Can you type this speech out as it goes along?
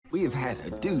We have had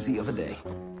a doozy of a day.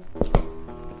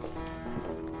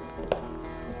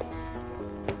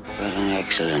 What an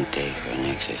excellent day for an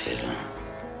exorcism.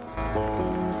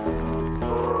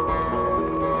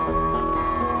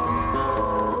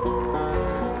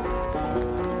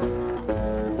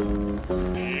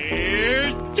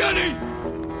 Here's Johnny!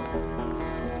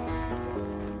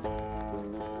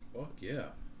 Fuck yeah.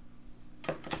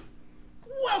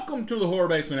 Welcome to the Horror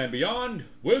Basement and Beyond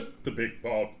with the Big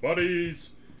Bald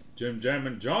Buddies, Jim Jam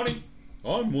and Johnny.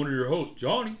 I'm one of your hosts,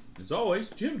 Johnny. As always,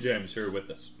 Jim Jam's here with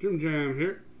us. Jim Jam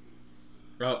here.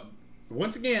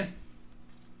 Once again,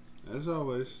 As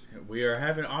always. we are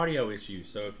having audio issues,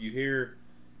 so if you hear...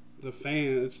 The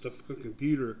fan, it's the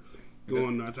computer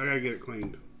going nuts. I gotta get it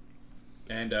cleaned.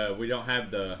 And we don't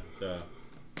have the...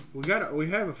 We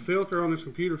have a filter on this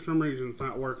computer for some reason it's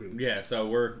not working. Yeah, so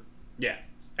we're... Yeah,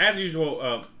 as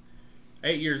usual,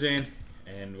 8 years in,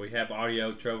 and we have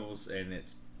audio troubles, and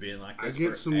it's been like this I get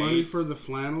for some money 8 for the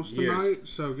flannels years. tonight,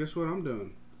 so guess what I'm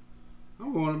doing?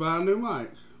 I'm going to buy a new mic.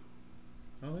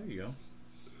 Oh, there you go.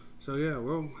 So yeah,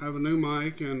 we'll have a new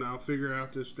mic and I'll figure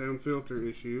out this damn filter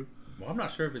issue. Well, I'm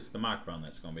not sure if it's the microphone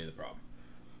that's going to be the problem.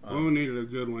 Well, we needed a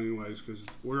good one anyways because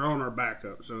we're on our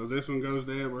backup. So if this one goes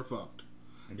dead, we're fucked.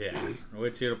 Yeah,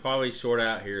 which it'll probably sort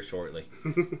out here shortly.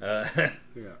 Yeah.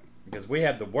 Because we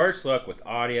have the worst luck with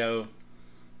audio.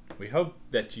 We hope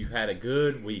that you had a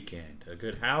good weekend, a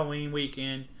good Halloween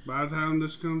weekend. By the time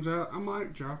this comes out, I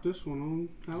might drop this one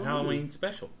on Halloween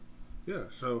special. Yeah,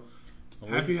 so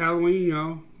Well, happy Halloween,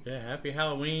 y'all. Yeah, happy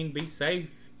Halloween. Be safe.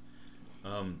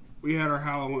 We had our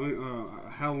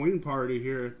Halloween party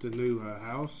here at the new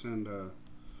house, and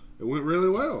it went really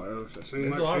well. It seemed It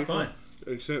was like a lot of people- fun.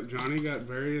 Except Johnny got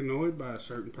very annoyed by a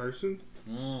certain person.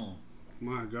 Mm.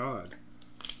 My God.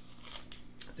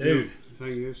 Dude. The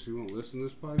thing is, she won't listen to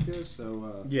this podcast,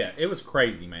 so Yeah, it was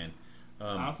crazy, man.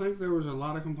 I think there was a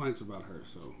lot of complaints about her.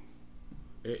 So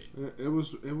it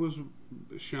was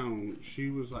shown. She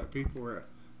was like, people were.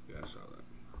 Yeah, I saw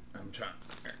that. I'm trying.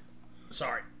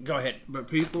 Sorry, go ahead. But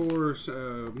people were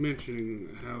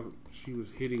mentioning how she was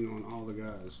hitting on all the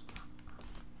guys.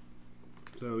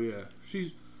 So yeah,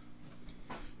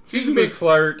 She's a big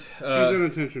flirt. she's an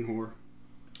attention whore.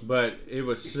 But it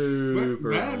was super But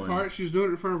bad annoying. part, she's doing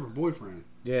it in front of her boyfriend.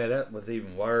 Yeah, that was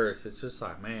even worse. It's just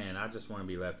like, man, I just want to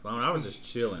be left alone. I was just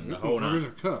chilling the This whole motherfucker's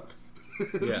night. a cuck.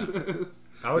 Yeah.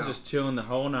 I was just chilling the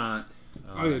whole night.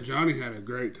 Oh yeah, Johnny had a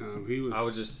great time. I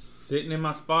was just sitting in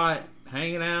my spot,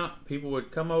 hanging out. People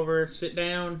would come over, sit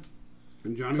down,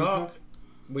 and Johnny talk.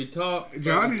 We'd talk.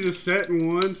 Johnny just sat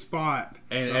in one spot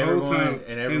and the whole time,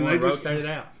 everyone they just rotated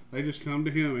out. They just come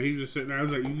to him, and he was just sitting there. I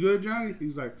was like, "You good, Johnny?"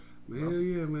 He's like, "Hell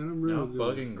yeah, man, I'm real No, good."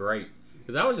 fucking great.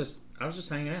 Because I was just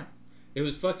hanging out. It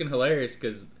was fucking hilarious.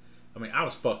 Because I mean, I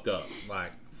was fucked up,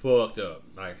 like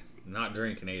not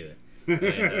drinking either.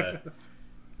 And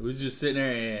we was just sitting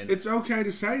there, and It's okay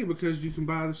to say because you can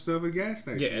buy the stuff at gas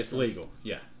stations. yeah, it's legal.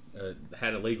 Yeah,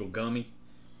 had a legal gummy,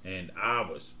 and I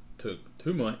took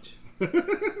too much,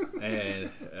 and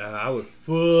I was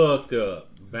fucked up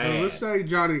bad. Let's say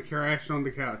Johnny crashed on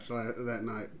the couch that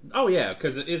night. Oh yeah,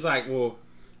 because it's like, well,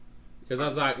 because I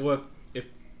was like, well, if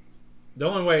the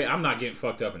only way I'm not getting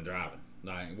fucked up and driving,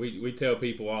 like we tell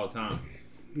people all the time,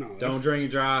 No, don't drink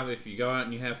and drive. If you go out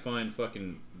and you have fun,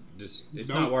 fucking just it's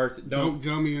Don't- not worth it. Don't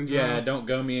gummy and drive. Yeah, don't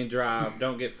gummy and drive.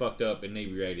 Don't get fucked up and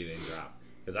inebriated and drive.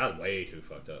 Because I was way too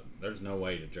fucked up. There's no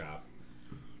way to drive.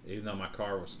 Even though my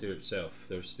car was still itself,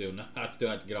 there's still no, I'd still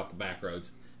have to get off the back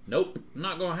roads. Nope,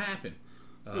 not gonna happen.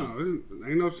 No, it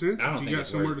ain't no sense. I don't if think you got it's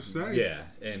somewhere worth to it. stay. Yeah,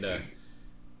 and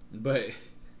but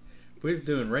we was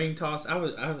doing ring toss. I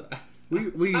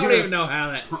We don't even know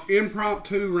how that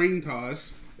impromptu ring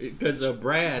toss. because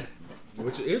Brad,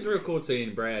 which it was real cool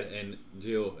seeing Brad and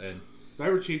Jill and. They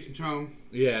were Cheech and Chong.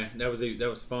 Yeah, that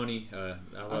was funny. I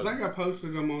I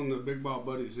posted them on the Big Ball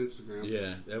Buddies Instagram.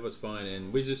 Yeah, that was fun,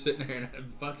 and we was just sitting there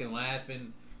and fucking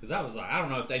laughing because I was like, I don't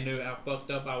know if they knew how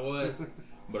fucked up I was,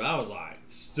 but I was like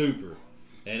super,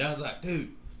 and I was like,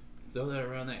 dude, throw that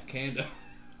around that candle.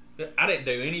 I didn't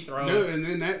do any throwing. Dude, and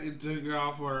then it took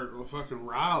off where fucking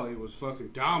Riley was fucking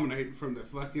dominating from the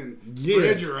fucking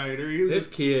refrigerator. This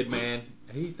kid, man,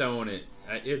 he's throwing it.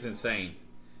 It's insane.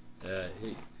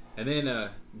 And then,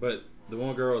 but the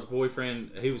one girl's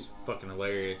boyfriend, he was fucking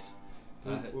hilarious.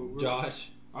 Josh.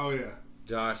 Oh yeah.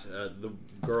 Josh, the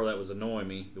girl that was annoying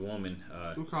me, the woman.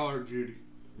 We'll call her Judy.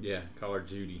 Yeah, call her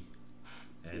Judy.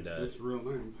 And That's her real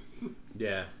name.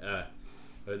 yeah,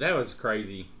 but that was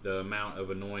crazy. The amount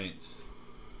of annoyance.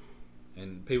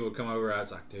 And people would come over. I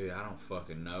was like, dude, I don't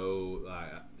fucking know.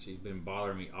 Like, she's been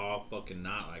bothering me all fucking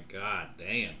night. Like, god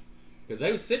damn. Because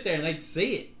they would sit there and they'd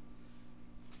see it.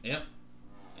 Yep.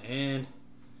 And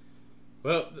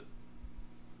well,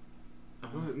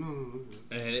 Go ahead. No.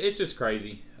 and it's just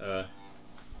crazy.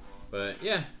 But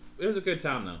yeah, it was a good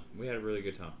time though. We had a really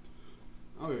good time.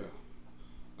 Oh yeah.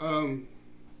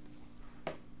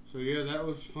 So yeah, that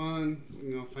was fun.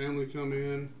 You know, family come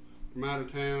in from out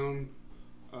of town.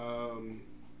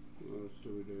 What else do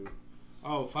we do?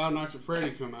 Oh, Five Nights at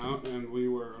Freddy come out, and we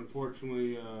were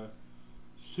unfortunately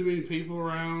too many people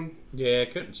around. Yeah,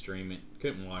 couldn't stream it,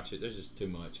 couldn't watch it. There's just too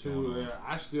much going on.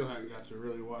 I still haven't got to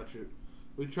really watch it.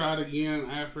 We tried again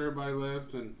after everybody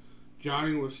left, and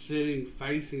Johnny was sitting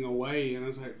facing away, and I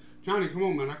was like, Johnny, come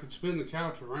on, man, I could spin the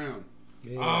couch around.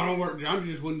 Yeah. Oh, don't work. Johnny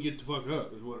just wouldn't get the fuck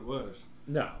up, is what it was.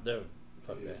 No,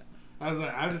 fuck that. I was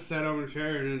like, I just sat over in a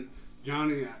chair, and then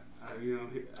Johnny,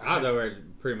 I was over there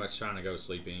pretty much trying to go to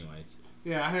sleep anyways.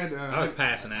 Yeah, I had. I was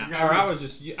passing out, I was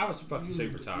fucking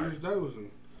super He tired. was dozing.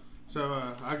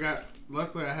 So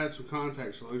luckily I had some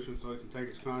contact solutions so I can take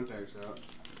his contacts out.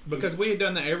 Because we had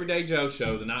done the Everyday Joe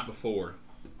show the night before.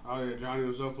 Oh yeah, Johnny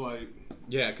was up late.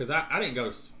 Yeah, because I didn't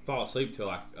go fall asleep till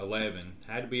like 11.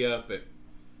 Had to be up at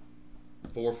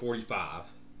 4:45.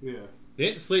 Yeah.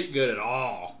 Didn't sleep good at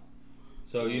all.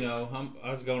 So, I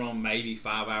was going on maybe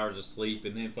 5 hours of sleep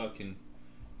and then fucking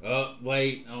up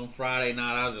late on Friday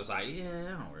night. I was just like, yeah,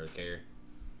 I don't really care.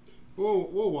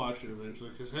 We'll watch it eventually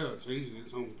because hell, it's easy.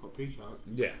 It's on Peacock.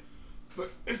 Yeah.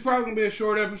 But it's probably gonna be a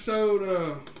short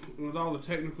episode with all the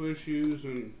technical issues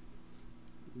and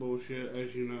bullshit,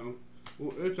 as you know.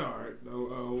 Well, it's all right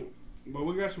though. But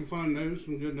we got some fun news,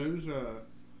 some good news.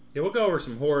 Yeah, we'll go over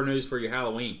some horror news for your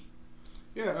Halloween.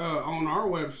 Yeah, on our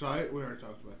website, we already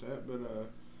talked about that, but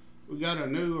we got a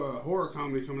new horror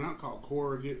comedy coming out called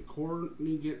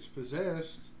Courtney Gets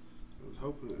Possessed. I was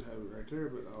hoping to have it right there,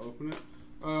 but I'll open it.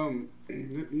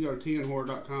 You can go to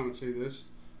tnhorror.com and see this.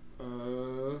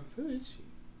 Who is she?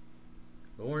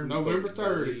 Lauren November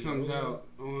 3rd, it comes out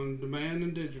on demand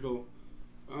and digital.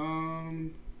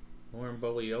 Lauren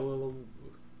Boliola.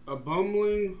 A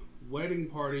bumbling wedding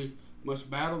party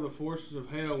must battle the forces of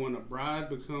hell when a bride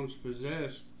becomes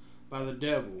possessed by the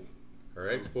devil. Her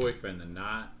ex-boyfriend the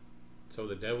night. So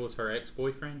the devil was her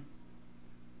ex-boyfriend?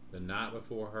 The night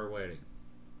before her wedding.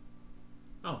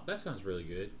 Oh, that sounds really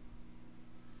good.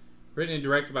 Written and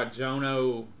directed by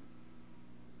Jono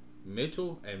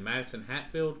Mitchell and Madison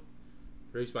Hatfield.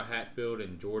 Produced by Hatfield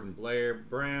and Jordan Blair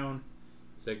Brown.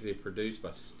 Executive produced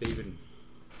by Stephen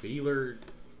Beeler. A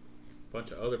bunch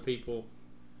of other people.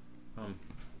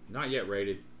 Not yet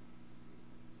rated.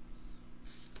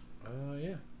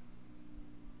 Yeah.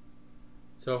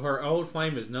 So her old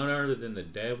flame is none other than the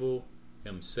devil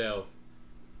himself,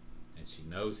 and she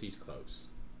knows he's close.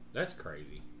 That's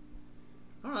crazy.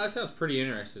 I don't know. That sounds pretty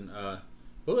interesting.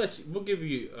 We'll update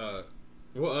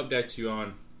you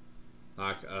on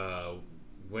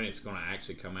when it's going to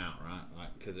actually come out, right?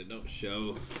 Like, because it don't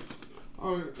show.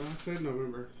 Oh, I said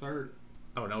November 3rd.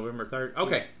 Oh, November 3rd.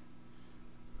 Okay.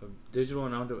 Digital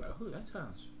and on. Oh, that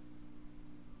sounds.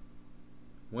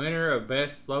 Winner of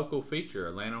Best Local Feature,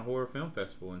 Atlanta Horror Film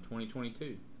Festival in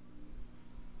 2022.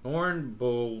 Lauren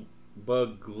Buglioli.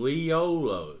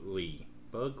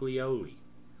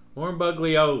 Lauren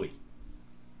Buglioli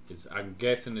is, I'm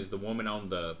guessing, is the woman on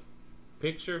the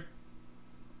picture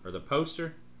or the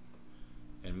poster,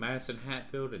 and Madison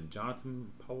Hatfield and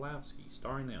Jonathan Pawlowski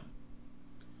starring them.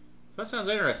 So that sounds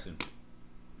interesting.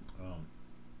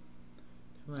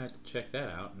 Definitely have to check that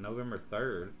out. November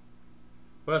 3rd.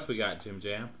 What else we got, Jim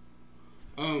Jam?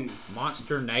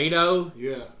 Monsternado.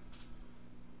 Yeah.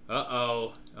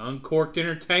 Uh-oh. Uncorked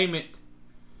Entertainment.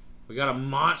 We got a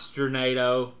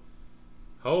Monsternado.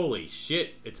 Holy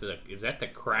shit. Is that the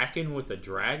Kraken with a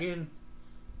dragon?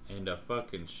 And a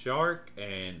fucking shark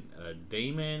and a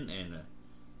demon and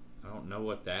I don't know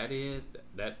what that is.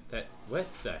 That what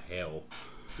the hell?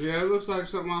 Yeah, it looks like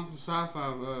something off the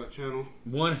Sci-Fi channel.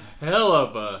 One hell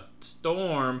of a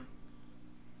storm.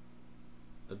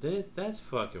 That's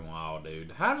fucking wild,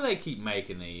 dude. How do they keep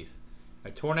making these?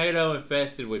 A tornado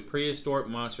infested with prehistoric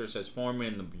monsters has formed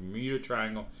in the Bermuda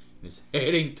Triangle and is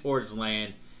heading towards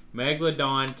land.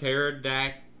 Megalodon,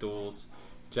 pterodactyls,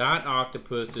 giant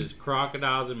octopuses,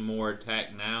 crocodiles, and more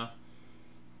attack. Now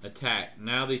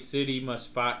the city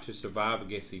must fight to survive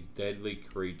against these deadly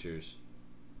creatures.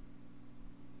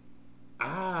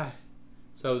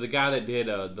 So the guy that did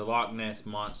the Loch Ness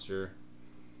Monster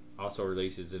also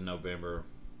releases in November.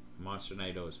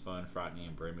 Monsternado is fun, frightening,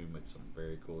 and brimming with some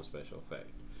very cool special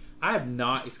effects. I have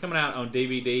not. It's coming out on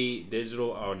DVD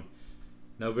digital on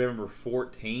November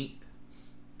 14th.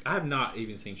 I have not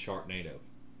even seen Sharknado.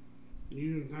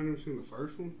 You haven't even seen the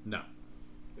first one? No.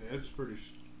 Yeah, it's pretty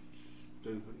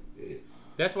stupid.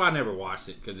 That's why I never watched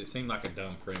it, because it seemed like a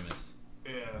dumb premise.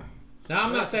 Yeah. Now,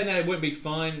 I'm not saying that it wouldn't be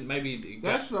fun. Maybe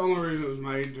That's the only reason it was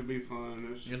made, to be fun.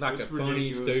 it's like a funny,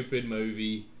 ridiculous. stupid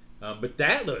movie. But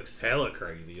that looks hella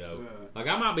crazy, though. Yeah. Like,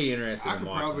 I might be interested I in could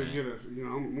watching probably that. get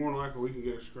more than likely we can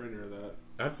get a screener of that.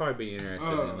 I'd probably be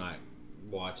interested in, like,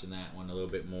 watching that one a little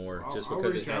bit more, just I'll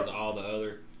because reach it has out. all the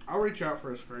other... I'll reach out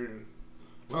for a screener.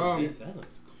 What is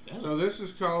this? So this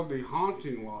is called The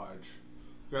Haunting Lodge.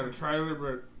 Got a trailer,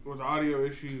 but with audio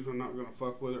issues, I'm not going to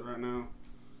fuck with it right now.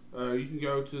 You can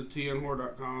go to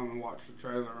tnhor.com and watch the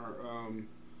trailer.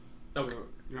 Okay.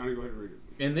 Johnny, go ahead and read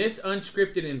it. In this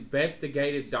unscripted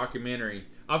investigative documentary,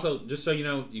 also, just so you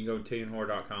know, you can go to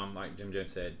tnhor.com, like Jim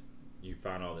Jones said, you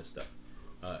find all this stuff.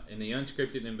 In the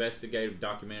unscripted investigative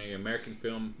documentary, American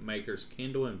filmmakers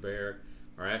Kendall and Vera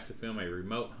are asked to film a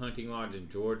remote hunting lodge in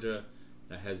Georgia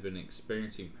that has been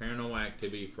experiencing paranormal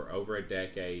activity for over a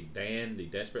decade. Dan, the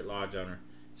desperate lodge owner,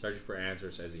 searching for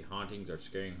answers as the hauntings are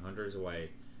scaring hunters away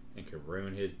and could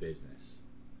ruin his business.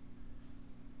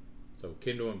 So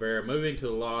Kendall and Vera move into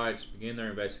the lodge, begin their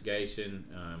investigation.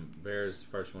 Vera's the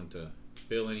first one to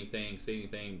feel anything, see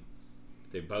anything.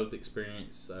 They both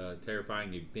experience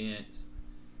terrifying events,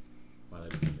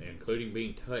 including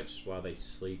being touched while they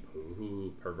sleep.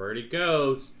 Ooh, perverted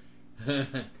ghosts.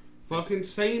 Fucking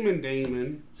semen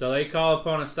demon. So they call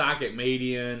upon a psychic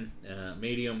medium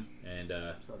and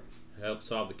help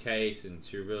solve the case, and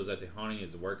she reveals that the haunting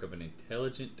is the work of an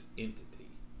intelligent entity,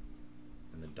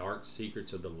 and the dark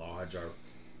secrets of the lodge are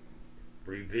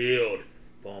revealed.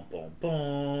 Boom, boom, I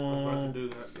was about to boom. do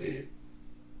that.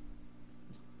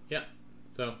 Yeah.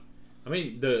 So, I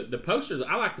mean, the poster.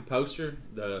 I like the poster.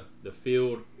 The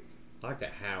field. I like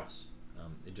that house.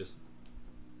 It just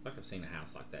like I've seen a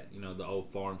house like that. You know, the old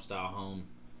farm style home.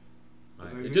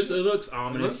 Like, it looks It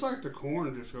ominous. looks like the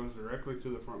corn just goes directly to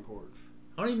the front porch.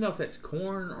 I don't even know if that's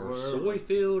corn or Whatever. soy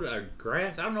field or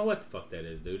grass. I don't know what the fuck that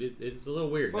is, dude. It's a little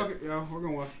weird. Fuck it, y'all. We're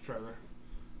going to watch the trailer.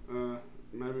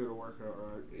 Maybe it'll work out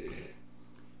right.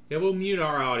 Yeah, we'll mute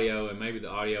our audio, and maybe the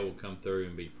audio will come through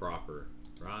and be proper,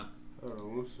 right? Hold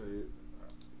on, let's see it.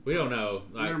 We don't know.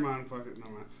 Like, Never mind, fuck it,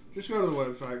 never mind. Just go to the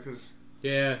website, because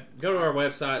yeah, go to our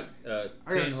website, I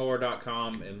guess-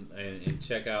 tenhorror.com, and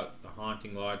check out the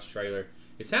Haunting Lodge trailer.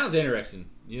 It sounds interesting.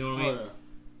 You know what I mean?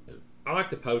 yeah. I like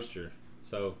the poster.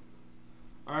 So,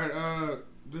 Alright,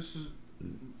 this is...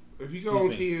 If you go on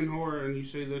Excuse me. TN Horror and you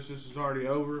see this is already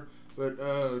over. But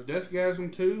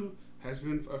Deathgasm 2 has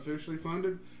been officially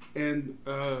funded. And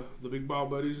the Big Ball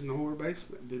Buddies in the Horror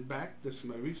Basement did back this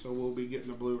movie, so we'll be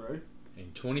getting a Blu-ray.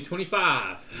 in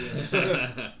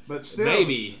 2025. But still,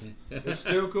 Maybe. it's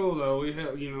still cool though. We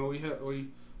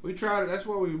try to. That's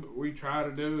what we try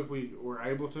to do if we were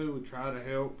able to. We try to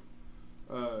help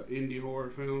indie horror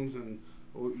films, and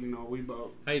we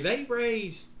both. Hey, they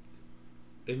raised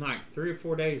in like 3 or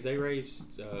 4 days. They raised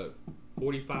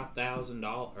 $45,000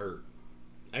 or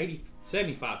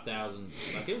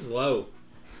 $75,000. Like, it was low.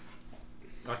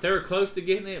 Like, they were close to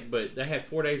getting it, but they had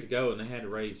 4 days to go, and they had to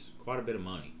raise quite a bit of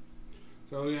money.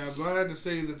 So yeah, I'm glad to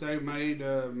see that they made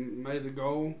the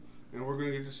goal, and we're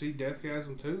gonna get to see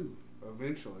Deathgasm 2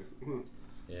 eventually.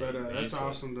 Yeah, But that's eventually.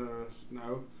 awesome to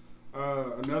know.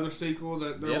 Another sequel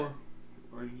that there Yep.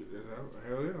 were.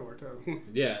 Hell yeah, it worked out.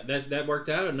 Yeah, that worked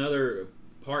out. Another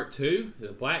part 2,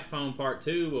 the Black Phone Part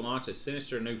 2, will launch a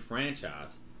sinister new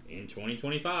franchise in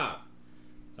 2025.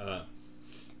 I'm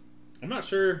not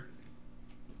sure.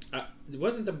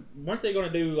 Weren't they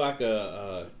going to do like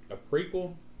a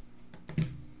prequel?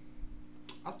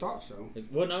 I thought so.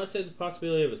 Well, no, it says the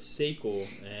possibility of a sequel,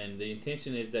 and the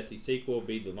intention is that the sequel will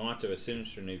be the launch of a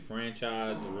sinister new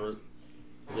franchise, a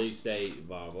release date,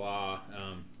 blah blah.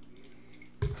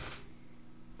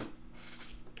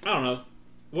 I don't know.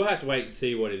 We'll have to wait and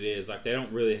see what it is. Like, they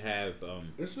don't really have.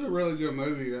 This is a really good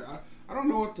movie. I don't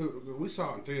know what we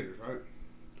saw it in theaters, right?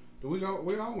 Did we go?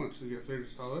 We all went to the theater to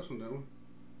saw this one, didn't we?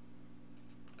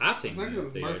 I I seen think it it in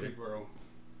was theater. Murfreesboro.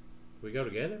 We go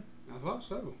together? I thought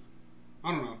so.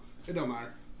 I don't know. It don't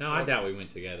matter. No, I doubt we went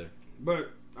together.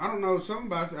 But I don't know something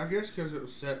about. I guess because it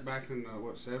was set back in the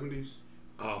 70s.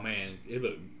 Oh man, it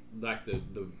looked like the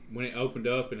when it opened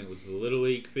up and it was the Little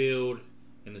League field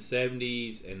in the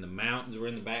 70s and the mountains were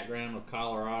in the background of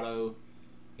Colorado.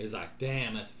 It was like,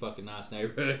 damn, that's a fucking nice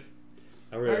neighborhood.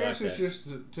 I really I like guess that. it's just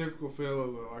the typical feel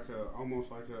of almost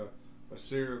like a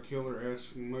serial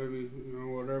killer-esque movie,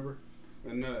 whatever.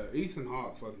 And Ethan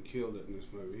Hawke fucking killed it in this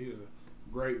movie. He was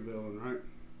a great villain, right?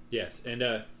 Yes, and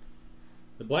the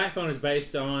Black Phone is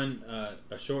based on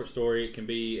a short story. It can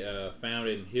be found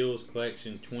in Hill's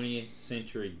collection, 20th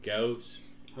Century Ghosts.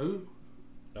 Who?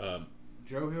 Um,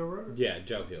 Joe Hill wrote it? yeah,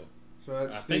 Joe Hill. So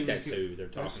that's I think that's King, who they're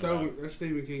talking about. That's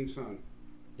Stephen King's son.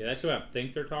 Yeah, that's who I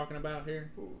think they're talking about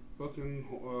here. Fucking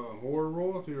horror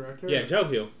royalty right there. Yeah, Joe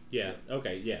Hill. Yeah,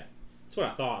 okay, yeah. That's what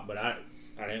I thought, but I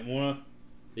didn't want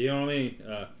to, you know what I mean?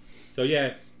 So,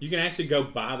 yeah, you can actually go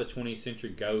buy the 20th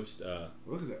Century Ghost.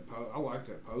 Look at that. I like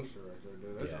that poster right there,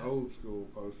 dude. That's Yeah. an old school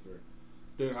poster.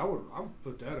 Dude, I would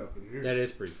put that up in here. That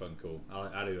is pretty fucking cool.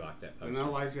 I do like that poster. And I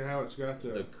like it how it's got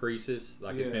the creases,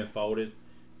 like it's Yeah. been folded.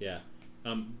 Yeah.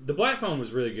 The black phone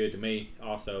was really good to me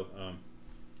also.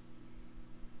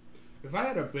 If I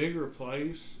had a bigger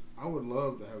place, I would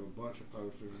love to have a bunch of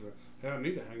posters. Hell, I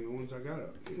need to hang the ones I got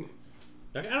up.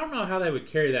 Like, I don't know how they would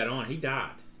carry that on. He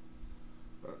died.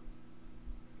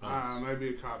 Maybe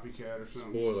a copycat or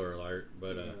something. Spoiler alert,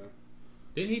 but Yeah.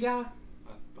 didn't he die?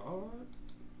 I thought.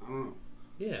 I don't know.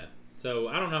 Yeah. So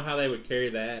I don't know how they would carry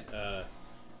that. I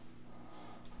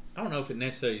don't know if it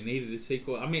necessarily needed a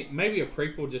sequel. I mean, maybe a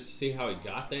prequel just to see how he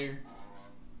got there.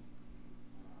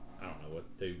 I don't know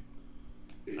what to do.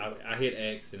 I hit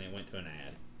X and it went to an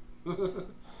ad.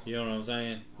 You know what I'm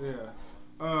saying? Yeah.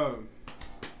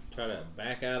 Try to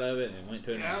back out of it and it went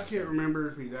to an ad. I can't remember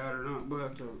if he died or not,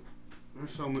 but there's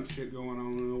so much shit going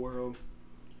on in the world.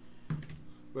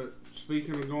 But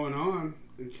speaking of going on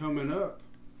and coming up,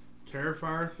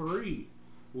 Terrifier 3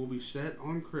 will be set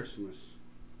on Christmas.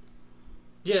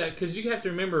 Yeah, because you have to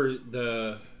remember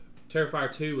the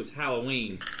Terrifier 2 was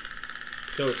Halloween.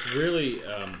 So it's really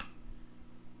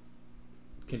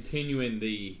continuing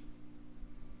the...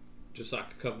 Just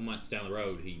like a couple months down the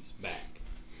road, he's back.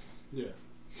 Yeah.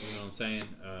 You know what I'm saying?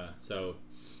 So...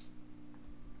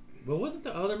 But wasn't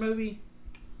the other movie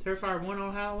Terrifier 1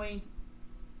 on Halloween?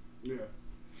 Yeah.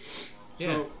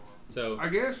 Yeah. So I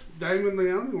guess Damon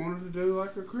Leone wanted to do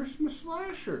like a Christmas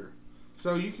slasher.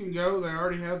 So you can go, they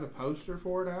already have the poster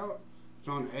for it out. It's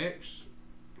on X,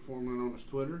 formerly known as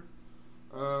Twitter.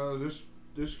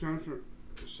 This comes from,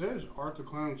 it says Art the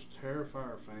Clown's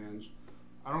Terrifier fans.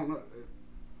 I don't know.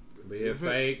 could be a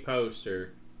fake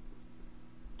poster.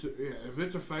 If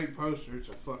it's a fake poster, it's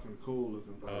a fucking cool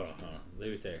looking poster. Hold on.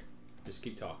 Leave it there. Just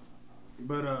keep talking.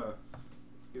 But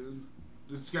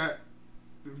it's got,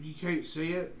 you can't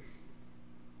see it.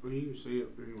 Well, you can see it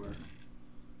anywhere.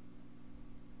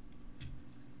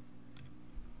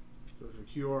 There's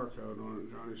a QR code on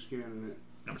it. Johnny's scanning it.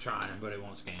 I'm trying, but it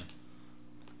won't scan.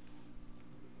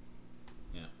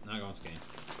 Yeah, not gonna scan.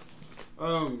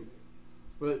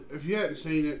 But if you hadn't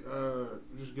seen it,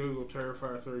 just Google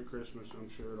Terrifier 3 Christmas. I'm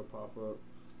sure it'll pop up.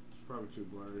 It's probably too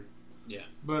blurry. Yeah.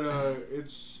 But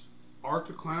it's Art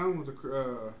the Clown with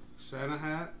a Santa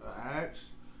hat, an axe,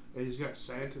 and he's got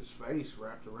Santa's face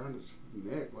wrapped around his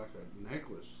neck like a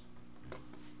necklace.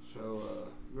 So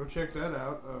go check that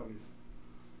out.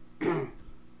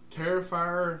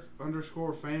 Terrifier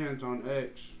 _fans on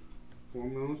X,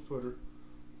 formerly known as Twitter,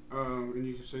 and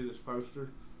you can see this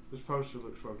poster. This poster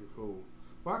looks fucking cool.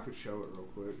 Well, I could show it real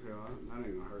quick. Hell, that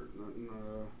ain't gonna hurt nothing.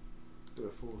 Do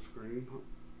a full screen. Oh,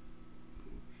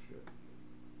 shit.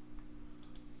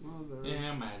 Mother. Yeah,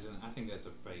 I imagine. I think that's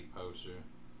a fake poster.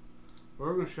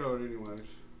 We're gonna show it anyways.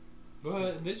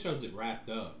 Well, this shows it wrapped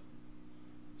up,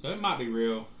 so it might be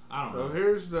real. I don't know. So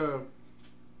here's the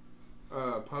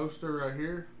poster right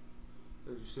here.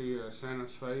 As you see,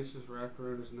 Santa's face is wrapped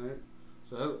around his neck.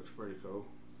 So that looks pretty cool.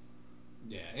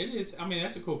 Yeah, it is. I mean,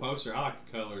 that's a cool poster. I like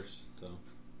the colors, so.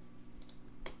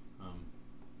 I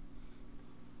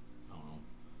don't know.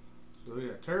 So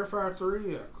yeah, Terrifier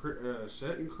 3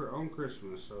 set on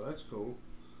Christmas, so that's cool.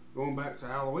 Going back to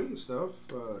Halloween stuff,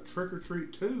 Trick or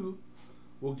Treat 2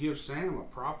 will give Sam a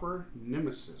proper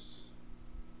nemesis.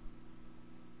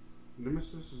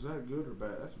 Nemesis, is that good or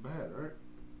bad? That's bad, right?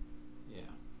 Yeah.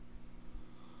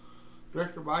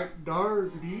 Director Mike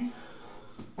Dougherty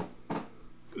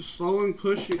is slow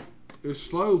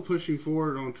pushing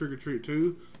forward on Trick or Treat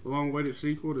 2, the long-awaited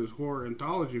sequel to his horror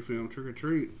anthology film Trick or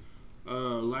Treat.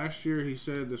 Last year, he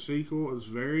said the sequel is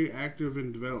very active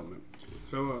in development.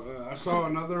 So I saw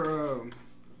another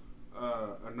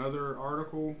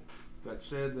article that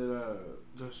said that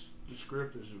the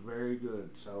script is very good.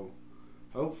 So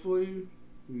hopefully,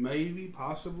 maybe,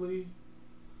 possibly,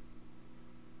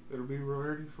 it'll be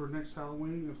ready for next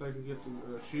Halloween if they can get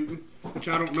the shooting. Which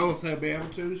I don't know if they'll be able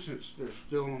to since they're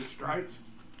still on strike.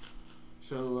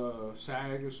 So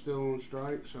SAG is still on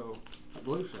strike. So I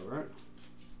believe so, right?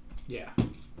 Yeah.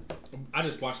 I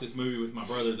just watched this movie with my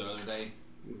brother the other day.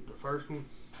 The first one?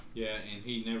 Yeah, and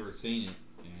he'd never seen it.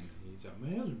 And he's like,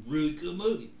 man, that was a really good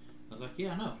movie. I was like,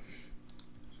 yeah, I know.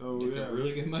 So It's a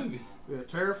really good movie. Yeah,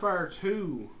 Terrifier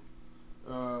 2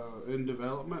 in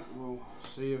development. We'll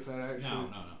see if that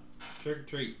actually... No. Trick or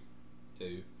Treat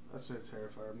 2. I said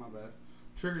Terrifier, my bad.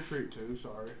 Trick or Treat 2,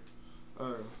 sorry.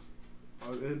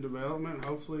 In development.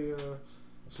 Hopefully, as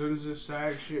soon as this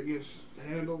SAG shit gets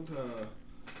handled,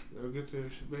 they'll get to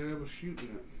be able to shoot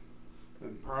in it.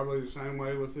 And probably the same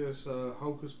way with this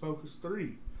Hocus Pocus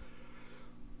 3.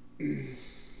 Who's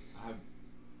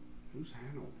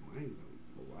Hannah Wang?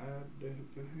 Lad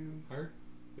Dinham? Her?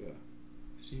 Yeah.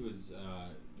 She was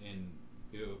in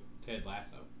Ted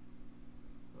Lasso.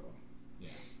 Oh. Yeah.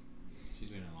 She's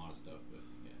been in a lot of stuff, but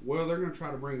yeah. Well, they're going to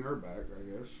try to bring her back, I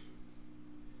guess.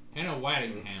 Hannah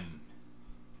Waddingham.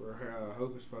 For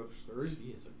Hocus Pocus 3. She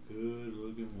is a good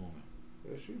looking woman.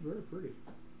 Yeah, she's very pretty.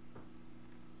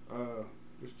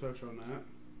 Just touch on that.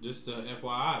 Just FYI,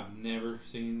 I've never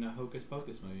seen a Hocus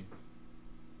Pocus movie.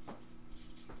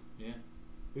 Yeah.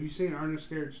 Have you seen Ernest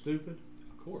Scared Stupid?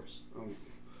 Of course.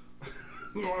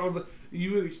 Well,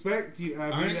 you would expect...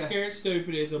 Ernest Scared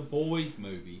Stupid is a boys'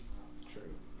 movie.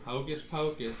 True. Hocus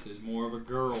Pocus is more of a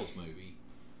girls' movie.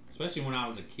 Especially when I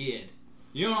was a kid.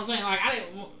 You know what I'm saying? Like, I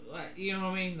didn't... Like, you know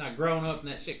what I mean? Like, growing up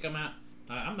and that shit come out.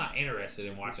 I'm not interested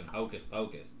in watching Hocus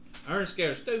Pocus. Ernest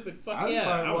Scared Stupid, fuck yeah,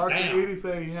 I was watching down.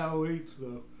 anything Halloween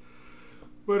stuff.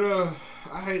 But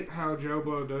I hate how Joe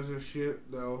Blow does this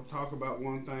shit. They'll talk about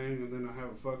one thing and then they'll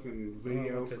have a fucking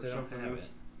video for something else.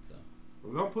 So.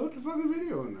 Well, don't put the fucking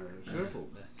video in there. It's simple.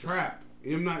 Trap.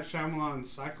 M. Night Shyamalan's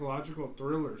psychological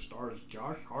thriller stars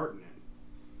Josh Hartnett.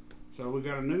 So we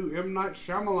got a new M. Night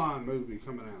Shyamalan movie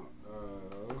coming out.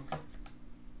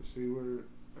 Let's see where...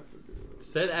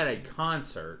 Set at a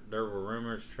concert, there were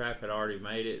rumors Trap had already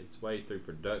made its way through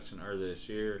production earlier this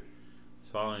year,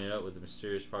 following it up with a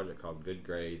mysterious project called Good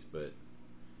Grades. But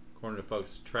according to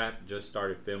folks, Trap just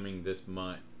started filming this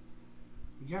month.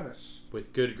 You got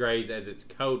with Good Grades as its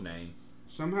code name.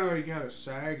 Somehow he got a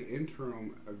SAG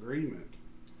interim agreement.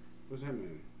 What does that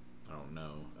mean? I don't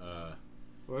know.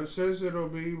 Well, it says it'll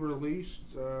be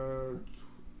released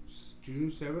June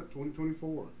 7th,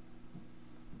 2024.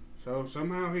 So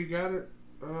somehow he got it.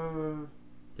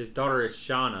 His daughter is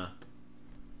Shauna.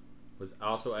 Was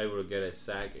also able to get a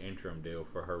SAG interim deal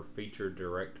for her featured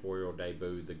directorial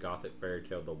debut, the gothic fairy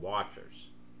tale The Watchers.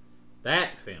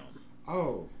 That film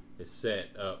is set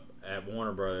up at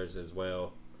Warner Brothers as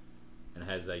well, and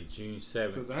has a June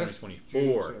 7th, 2024.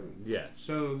 June 7th. Yes.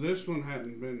 So this one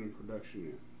hadn't been in production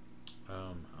yet.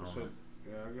 I don't know.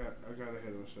 Yeah, I got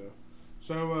ahead of myself.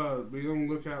 So be on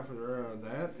the lookout for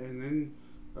that, and then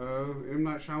M.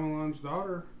 Night Shyamalan's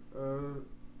daughter. Well,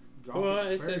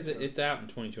 it says it's out in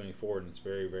 2024, and it's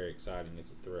very, very exciting.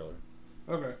 It's a thriller.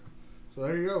 Okay, so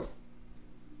there you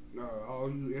go.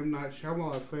 All you M. Night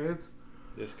Shyamalan fans.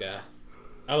 This guy,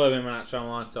 I love M. Night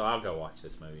Shyamalan, so I'll go watch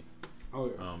this movie. Oh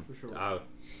yeah, for sure.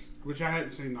 Which I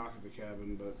hadn't seen Knock at the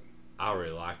Cabin, but I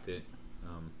really liked it.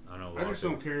 I know. I just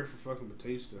don't care for fucking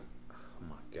Batista. Oh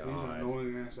my god, he's an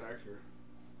annoying ass actor.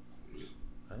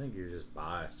 I think you're just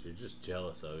biased. You're just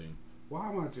jealous of him. Why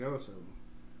am I jealous of him?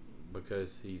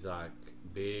 Because he's like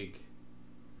big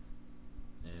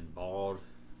and bald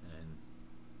and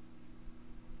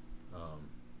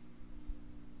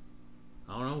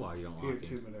I don't know why you don't like him. He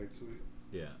intimidates me.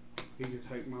 Yeah. He can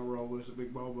take my role as a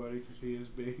big ball buddy because he is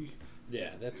big.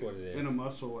 Yeah, that's what it is. In a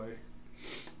muscle way.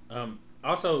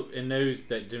 Also, in news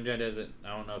that Jim Jan doesn't,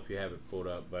 I don't know if you have it pulled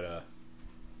up, but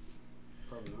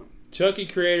probably not. Chucky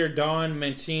creator Don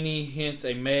Mancini hints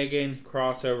a Megan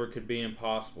crossover could be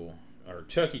impossible. Or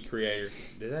Chucky creator,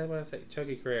 did that what I say?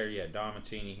 Chucky creator, yeah, Don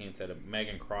Mancini hints that a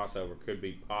Megan crossover could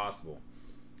be possible.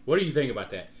 What do you think about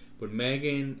that? Would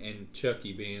Megan and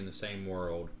Chucky being in the same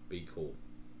world be cool?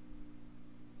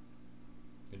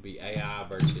 It'd be AI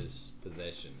versus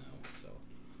possession, though. So,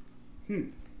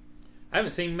 I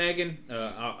haven't seen Megan.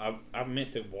 I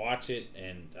meant to watch it,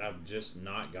 and I've just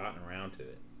not gotten around to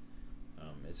it.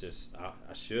 It's just I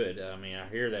should. I mean, I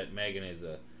hear that Megan is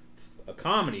a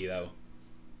comedy though,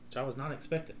 which I was not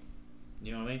expecting.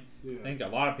 You know what I mean? Yeah. I think a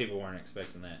lot of people weren't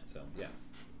expecting that. So yeah.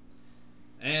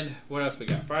 And what else we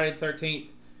got? Friday the 13th.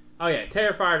 Oh yeah,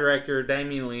 Terrifier director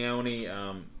Damien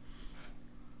Leone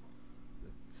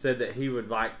said that he would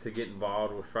like to get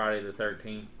involved with Friday the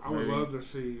 13th. I would love to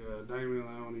see Damien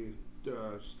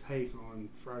Leone's take on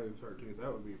Friday the 13th.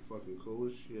 That would be fucking cool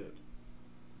as shit.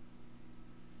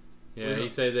 Yeah, he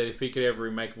said that if he could ever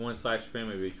remake one slasher film,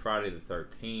 it would be Friday the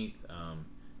 13th.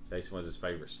 Jason was his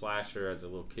favorite slasher as a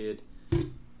little kid.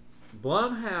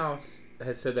 Blumhouse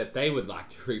has said that they would like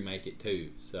to remake it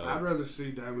too. So I'd rather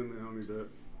see Damien Leone do it.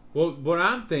 Well, what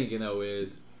I'm thinking though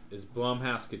is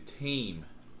Blumhouse could team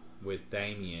with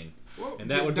Damien, well,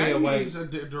 and that would be a way.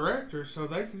 Damien's a director, so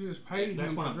they can just pay him.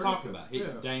 That's what I'm talking about. Yeah.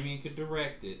 Damien could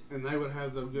direct it, and they would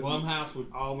have the good. Blumhouse would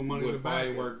all the money would to probably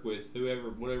back work with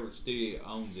whatever studio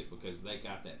owns it because they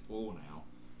got that pull now.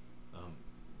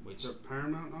 which Is it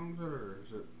Paramount owns it, or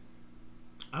is it?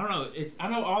 I don't know. I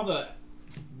know all the,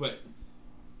 but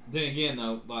then again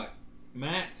though, like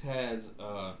Max has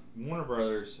Warner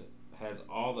Brothers has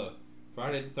all the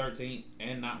Friday the 13th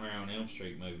and Nightmare on Elm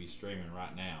Street movies streaming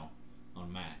right now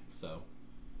on Max. So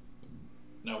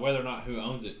now whether or not who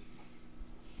owns it,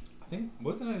 I think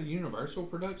wasn't it a Universal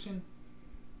production?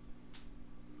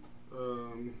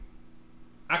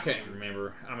 I can't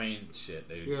remember. I mean, shit,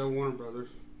 dude. Yeah, Warner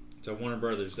Brothers. So Warner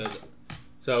Brothers does it.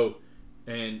 So,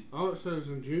 and All it says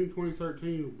in June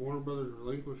 2013, Warner Brothers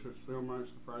relinquished its film rights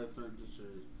to Friday the 13th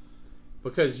series.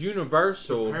 because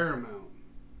Universal, To Paramount.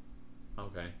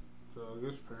 okay, So I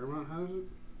guess Paramount has it.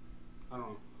 I don't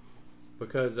know.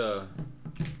 because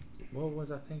what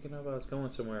was I thinking of? I was going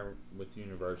somewhere with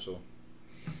Universal.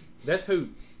 That's who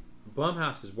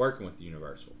Blumhouse is working with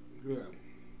Universal, Yeah.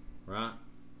 right?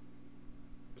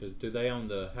 Because do they own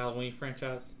the Halloween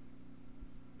franchise?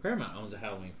 Paramount owns the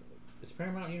Halloween. Is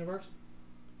Paramount Universal?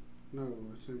 No,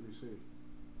 it's NBC.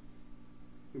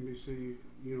 NBC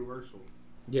Universal.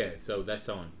 Yeah, so that's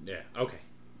on. Yeah, okay.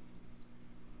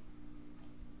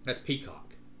 That's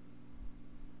Peacock.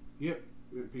 Yep.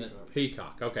 Peacock.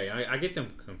 Peacock. Okay, I get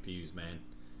them confused, man.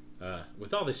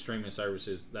 With all these streaming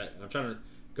services, that I'm trying to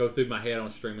go through my head on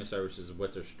streaming services and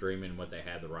what they're streaming, what they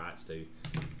have the rights to.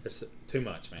 There's too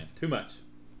much, man. Too much.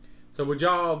 So would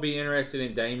y'all be interested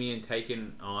in Damien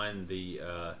taking on the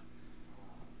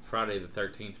Friday the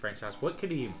 13th franchise? What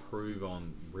could he improve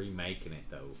on remaking it,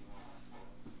 though?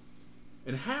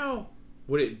 And how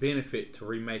would it benefit to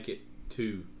remake it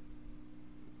to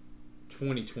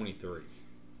 2023?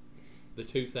 The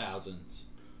 2000s.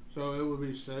 So it would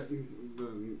be set in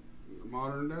the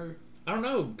modern day? I don't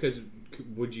know, because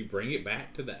would you bring it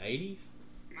back to the 80s?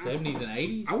 70s and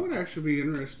 80s? I would actually be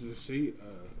interested to see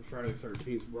Friday the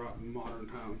 13th brought in modern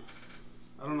times.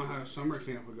 I don't know how summer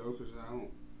camp would go because I don't.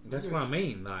 That's what I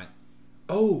mean. Like,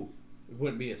 oh, it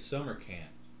wouldn't be a summer camp.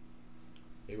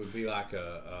 It would be like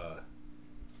a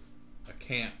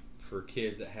camp for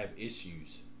kids that have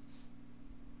issues.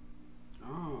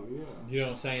 Oh yeah. You know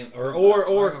what I'm saying? Or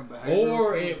Like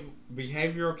a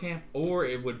behavioral camp, or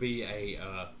it would be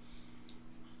a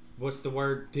what's the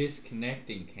word?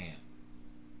 Disconnecting camp.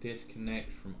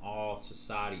 Disconnect from all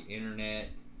society, internet,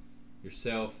 your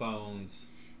cell phones.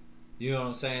 You know what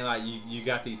I'm saying? Like you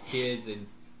got these kids, and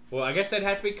well, I guess they'd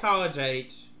have to be college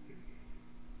age.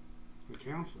 The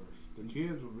counselors, the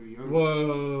kids would be young.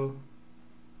 Whoa.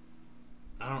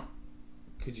 I don't.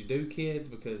 Could you do kids?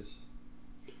 Because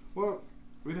Well,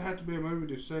 it'd have to be a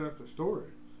movie to set up the story,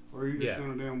 or you're just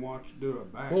gonna damn do a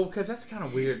back. well, because that's kind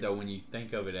of weird though when you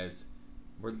think of it as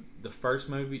were the first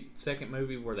movie, second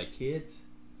movie, were they kids?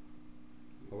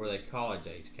 Or were they college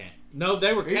age camp? No,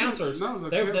 they were counselors.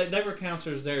 They were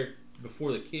counselors there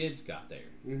before the kids got there.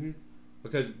 Mm-hmm.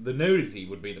 Because the nudity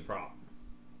would be the problem.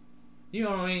 You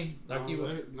know what I mean?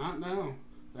 Like Not now.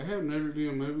 They have nudity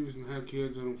in movies and have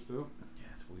kids in them still. Yeah,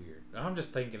 it's weird. I'm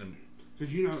just thinking of.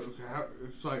 Because you know how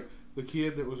it's like the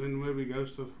kid that was in the movie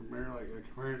goes to the premiere, like the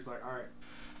parents like, all right,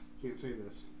 can't see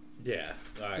this. Yeah,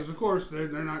 like, because of course they're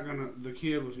not gonna. The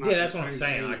kid was not. yeah, that's the what I'm same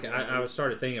saying. scene. Like I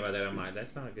started thinking about that. I'm like,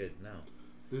 that's not good. No.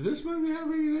 Does this movie have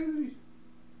any nudity?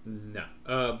 No.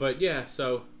 But yeah,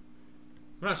 so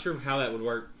I'm not sure how that would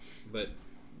work, but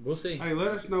we'll see. Hey, let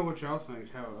us know what y'all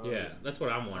think. How Yeah, that's what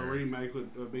I'm a wondering. remake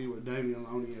would be with Damien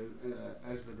Loney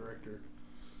as the director.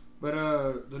 But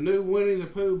the new Winnie the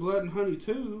Pooh Blood and Honey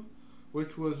 2,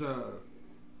 which was a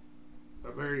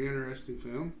very interesting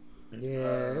film.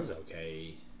 Yeah, it was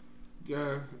okay.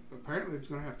 Apparently it's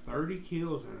going to have 30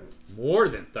 kills in it. More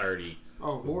than 30.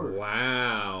 Oh, Lord.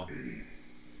 Wow.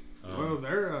 Well,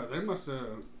 they must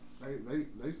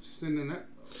they send in that.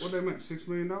 What they make, $6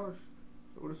 million? Is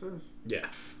that what it says? Yeah.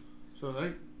 So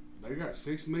they got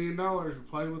 $6 million to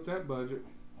play with that budget.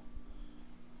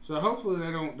 So hopefully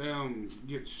they don't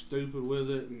get stupid with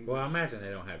it. And Well, I imagine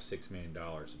they don't have $6 million to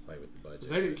play with the budget. if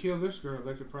they didn't kill this girl,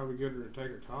 they could probably get her to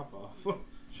take her top off.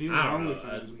 She was I an don't know.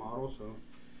 OnlyFans model, so.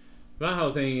 My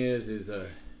whole thing is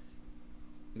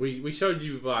we showed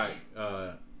you like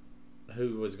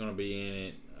who was going to be in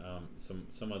it,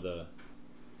 some of the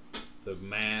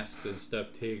masks and stuff,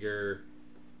 Tigger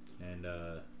and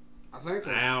I think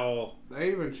Owl.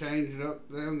 they even changed up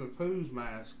them the Pooh's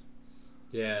mask.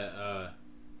 Yeah,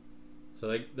 so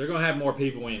they're going to have more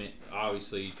people in it,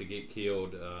 obviously, to get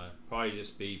killed. Probably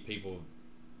just be people.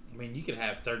 I mean, you could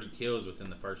have 30 kills within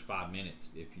the first 5 minutes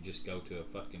if you just go to a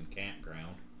fucking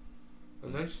campground.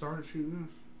 Have they started shooting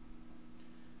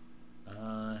this?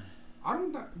 I I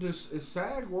don't know. Is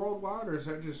SAG worldwide or is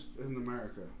that just in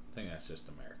America? think that's just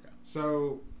America.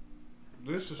 So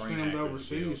this is Screen filmed Actors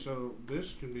overseas, Guild. so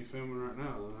this can be filming right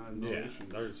now. And I have no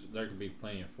issues. there could be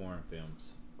plenty of foreign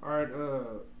films. All right.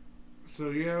 So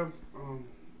yeah.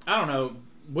 I don't know.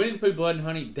 Winnie the Pooh, Blood and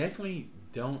Honey. Definitely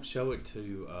don't show it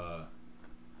to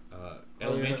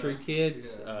elementary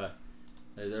kids. Yeah.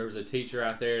 There was a teacher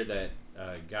out there that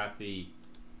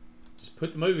just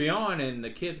put the movie on, and the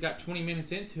kids got 20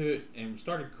 minutes into it and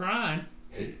started crying.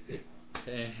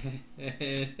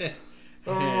 It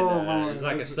was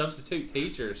like a substitute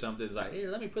teacher or something. It's like, here,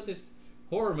 let me put this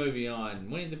horror movie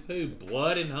on, Winnie the Pooh,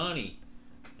 Blood and Honey,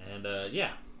 and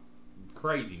yeah,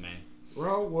 crazy, man.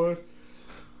 Well, what?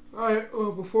 All right.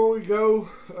 Well, before we go,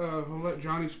 I'll let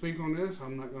Johnny speak on this.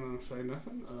 I'm not going to say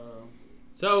nothing.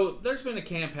 So there's been a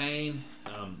campaign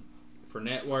for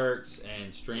networks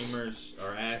and streamers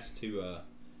are asked to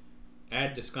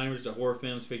add disclaimers to horror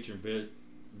films featuring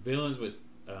villains with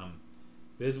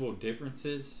visible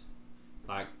differences,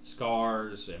 like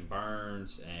scars and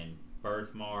burns and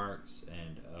birthmarks,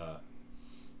 and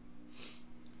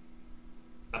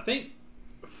I think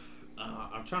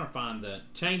I'm trying to find the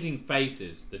Changing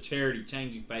Faces, the charity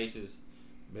Changing Faces,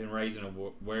 been raising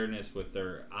awareness with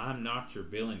their "I'm Not Your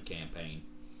Villain" campaign,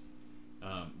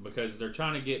 because they're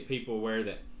trying to get people aware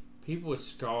that people with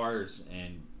scars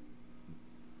and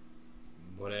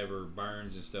whatever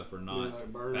burns and stuff are not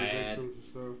like burn bad. victims and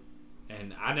stuff.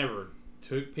 And I never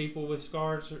took people with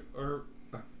scars or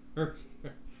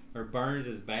burns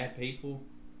as bad people.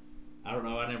 I don't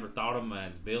know. I never thought of them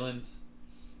as villains.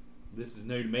 This is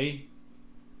new to me.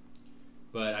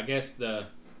 But I guess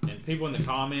and people in the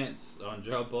comments on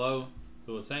Joe Blow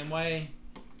feel the same way,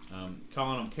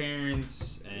 calling them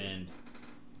Karens and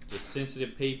just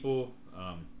sensitive people.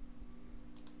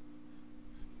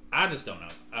 I just don't know.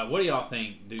 What do y'all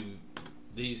think? Do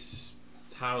these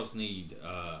titles need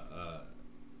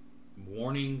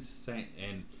warnings saying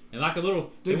and like a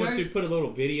little? They want to put a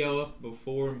little video up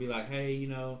before and be like, hey, you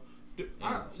know,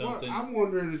 something. What I'm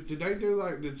wondering is,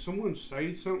 did someone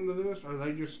say something to this, or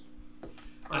they just?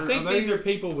 I think these are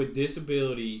people with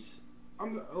disabilities,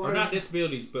 or not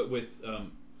disabilities, but with.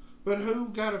 But who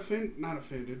got not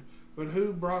offended, but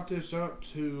who brought this up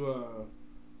to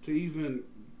even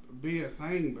be a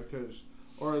thing? Because,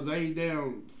 or are they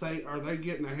are they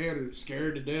getting ahead and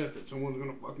scared to death that someone's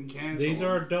gonna fucking cancel? These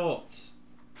are adults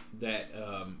that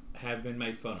have been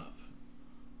made fun of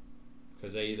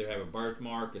because they either have a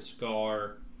birthmark, a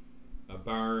scar, a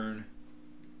burn,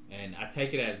 and I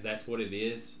take it as that's what it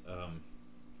is.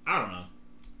 I don't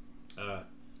know.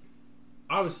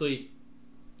 Obviously,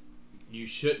 you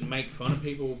shouldn't make fun of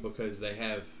people because they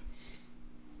have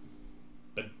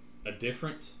a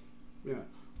difference. Yeah.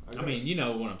 I mean, you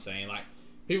know what I'm saying. Like,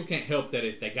 people can't help that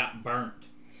if they got burnt.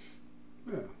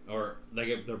 Yeah. Or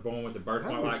they're born with a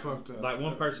birthmark. Like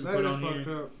one person that put on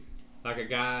here, up. like a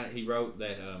guy, he wrote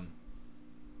that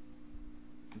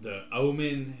the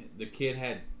Omen, the kid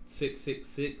had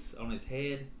 666 on his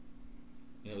head,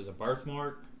 and it was a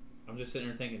birthmark. I'm just sitting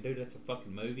there thinking, dude, that's a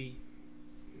fucking movie.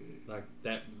 Like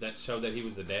that showed that he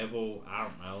was the devil. I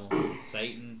don't know,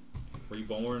 Satan,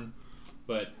 reborn.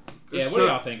 But yeah, what do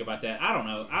y'all think about that? I don't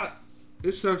know.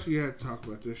 It sucks you have to talk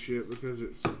about this shit because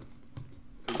it's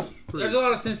there's a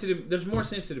lot of sensitive. There's more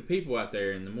sensitive people out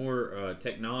there, and the more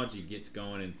technology gets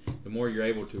going, and the more you're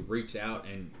able to reach out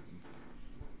and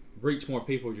reach more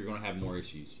people, you're going to have more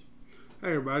issues. Hey,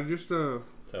 everybody, just so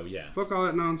yeah, fuck all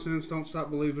that nonsense. Don't stop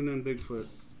believing in Bigfoot.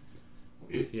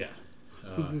 Yeah,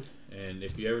 and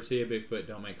if you ever see a Bigfoot,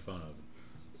 don't make fun of him.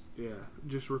 Yeah,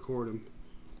 just record him.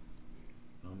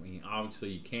 I mean, obviously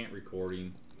you can't record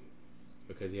him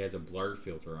because he has a blur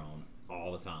filter on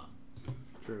all the time.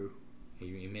 True.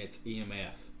 He emits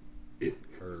EMF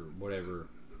or whatever.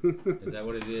 Is that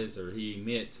what it is? Or he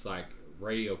emits like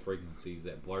radio frequencies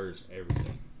that blurs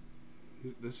everything.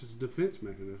 This is a defense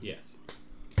mechanism. Yes.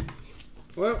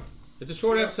 Well, it's a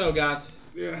short episode, guys.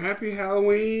 Yeah, happy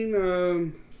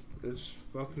Halloween. It's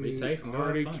fucking be safe and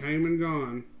already came and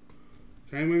gone.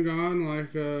 Came and gone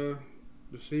like the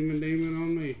semen demon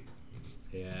on me.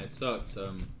 Yeah, it sucks.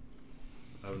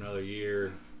 Have another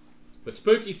year, but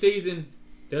spooky season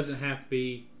doesn't have to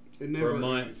be for a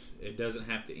month. Ends. It doesn't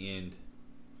have to end.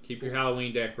 Keep your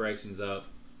Halloween decorations up.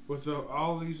 With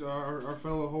all these our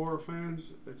fellow horror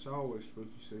fans, it's always spooky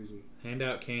season. Hand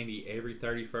out candy every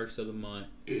 31st of the month.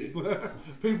 People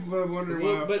are wondering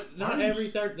why. But not every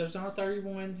there's not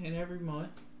 31 in every month.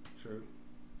 True.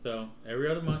 So every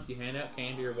other month you hand out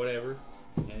candy or whatever,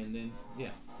 and then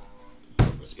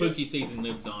spooky season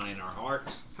lives on in our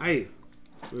hearts. Hey,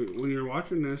 when you're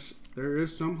watching this, there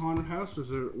is some haunted houses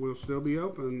that will still be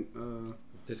open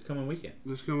this coming weekend.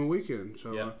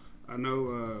 So I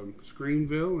know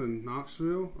Screenville and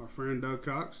Knoxville. Our friend Doug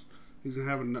Cox, he's gonna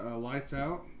have a lights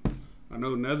out. I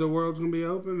know Netherworld's gonna be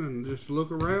open, and just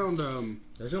look around.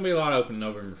 There's gonna be a lot open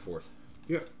November 4th.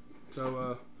 Yep.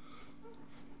 So,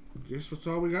 guess that's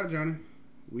all we got, Johnny.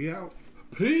 We out.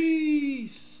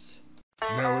 Peace.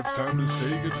 Now it's time to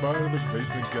say goodbye to the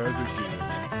Basement Guys again.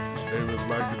 They would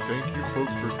like to thank you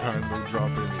folks for kindly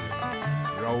dropping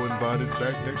in. You're all invited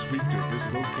back next week to this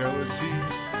locality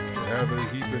to have a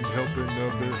heaping helping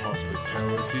of their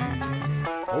hospitality.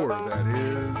 Or that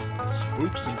is,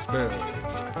 spooks and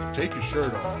spells. Take your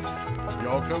shirt off.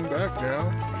 Y'all come back now,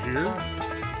 you hear?